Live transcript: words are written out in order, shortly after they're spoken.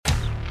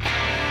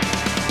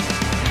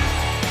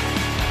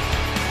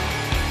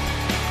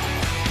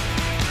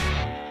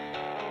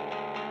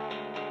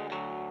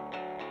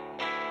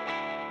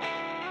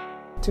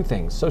Two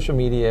things: social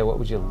media. What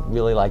would you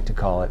really like to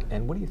call it,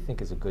 and what do you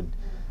think is a good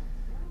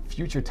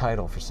future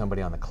title for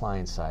somebody on the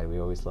client side? We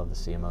always love the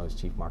CMOs,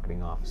 Chief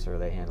Marketing Officer.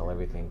 They handle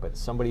everything, but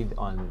somebody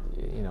on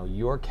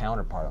your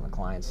counterpart on the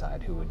client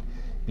side who would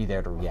be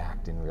there to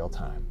react in real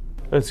time.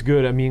 That's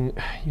good. I mean,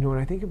 when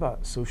I think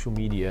about social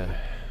media,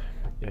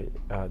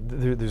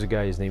 there's a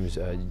guy, his name is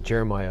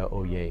Jeremiah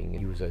Oyang.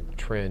 He was a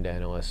trend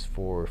analyst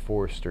for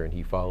Forrester, and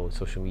he followed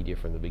social media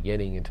from the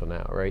beginning until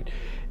now, right?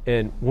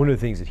 And one of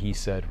the things that he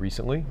said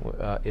recently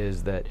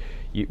is that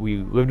we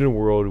lived in a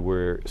world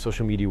where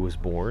social media was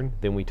born,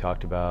 then we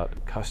talked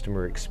about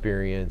customer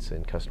experience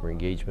and customer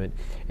engagement,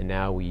 and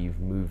now we've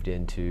moved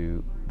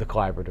into the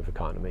collaborative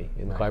economy.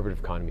 And the collaborative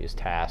economy is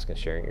task and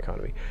sharing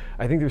economy.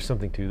 I think there's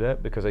something to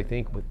that, because I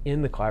think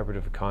within the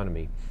collaborative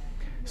economy,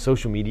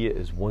 social media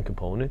is one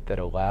component that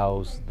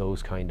allows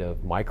those kind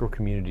of micro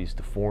communities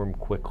to form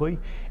quickly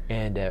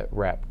and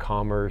wrap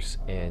commerce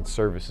and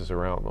services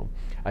around them.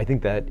 I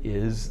think that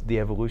is the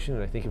evolution,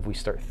 and I think if we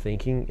start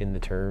thinking in the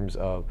terms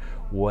of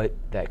what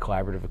that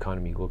collaborative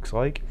economy looks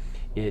like,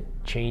 it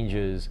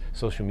changes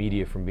social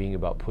media from being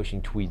about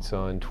pushing tweets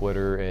on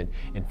Twitter and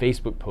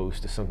Facebook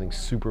posts to something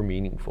super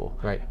meaningful,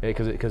 right?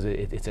 Because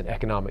it's an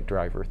economic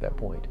driver at that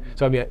point.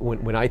 So I mean,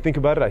 when I think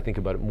about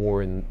it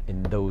more in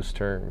those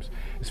terms.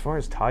 As far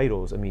as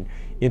titles, I mean,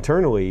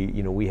 internally,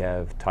 we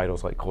have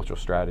titles like cultural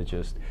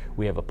strategist.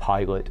 We have a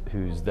pilot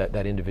who's that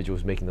individual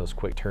who's making those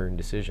quick turn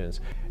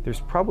decisions. There's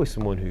probably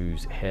someone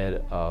who's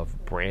head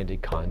of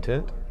branded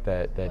content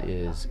that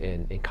is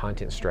in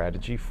content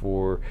strategy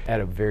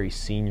at a very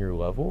senior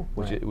level,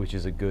 which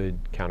is a good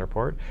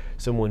counterpart.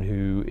 Someone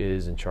who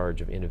is in charge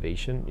of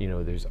innovation.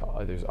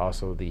 There's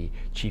also the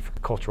chief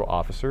cultural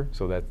officer,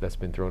 so that's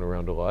been thrown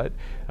around a lot.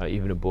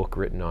 Even a book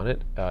written on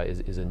it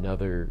is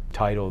another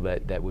title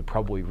that would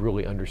probably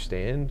really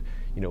understand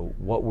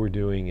what we're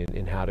doing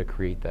and how to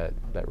create that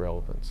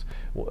relevance.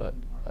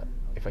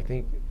 If I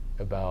think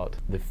about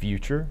the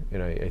future,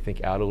 and I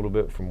think out a little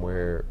bit from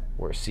where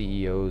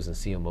CEOs and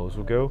CMOs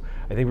will go,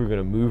 I think we're going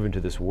to move into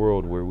this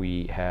world where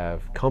we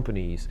have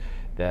companies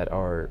that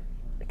are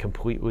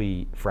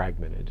completely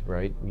fragmented,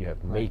 right? You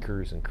have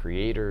makers and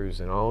creators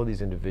and all of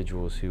these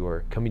individuals who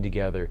are coming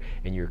together,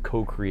 and you're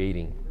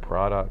co-creating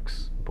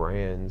products,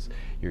 brands,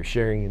 you're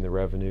sharing in the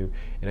revenue,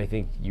 and I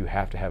think you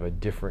have to have a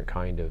different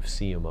kind of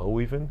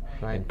CMO even,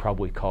 and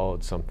probably call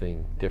it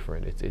something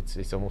different.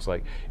 It's almost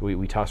like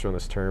we toss around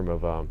this term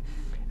of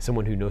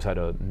someone who knows how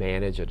to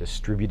manage a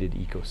distributed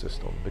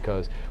ecosystem,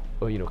 because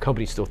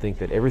companies still think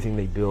that everything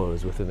they build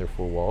is within their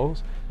four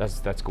walls.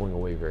 That's going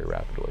away very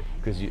rapidly,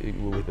 because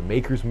with the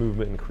makers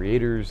movement and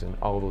creators and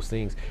all of those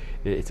things,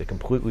 it's a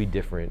completely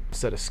different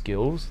set of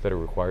skills that are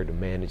required to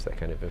manage that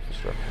kind of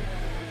infrastructure.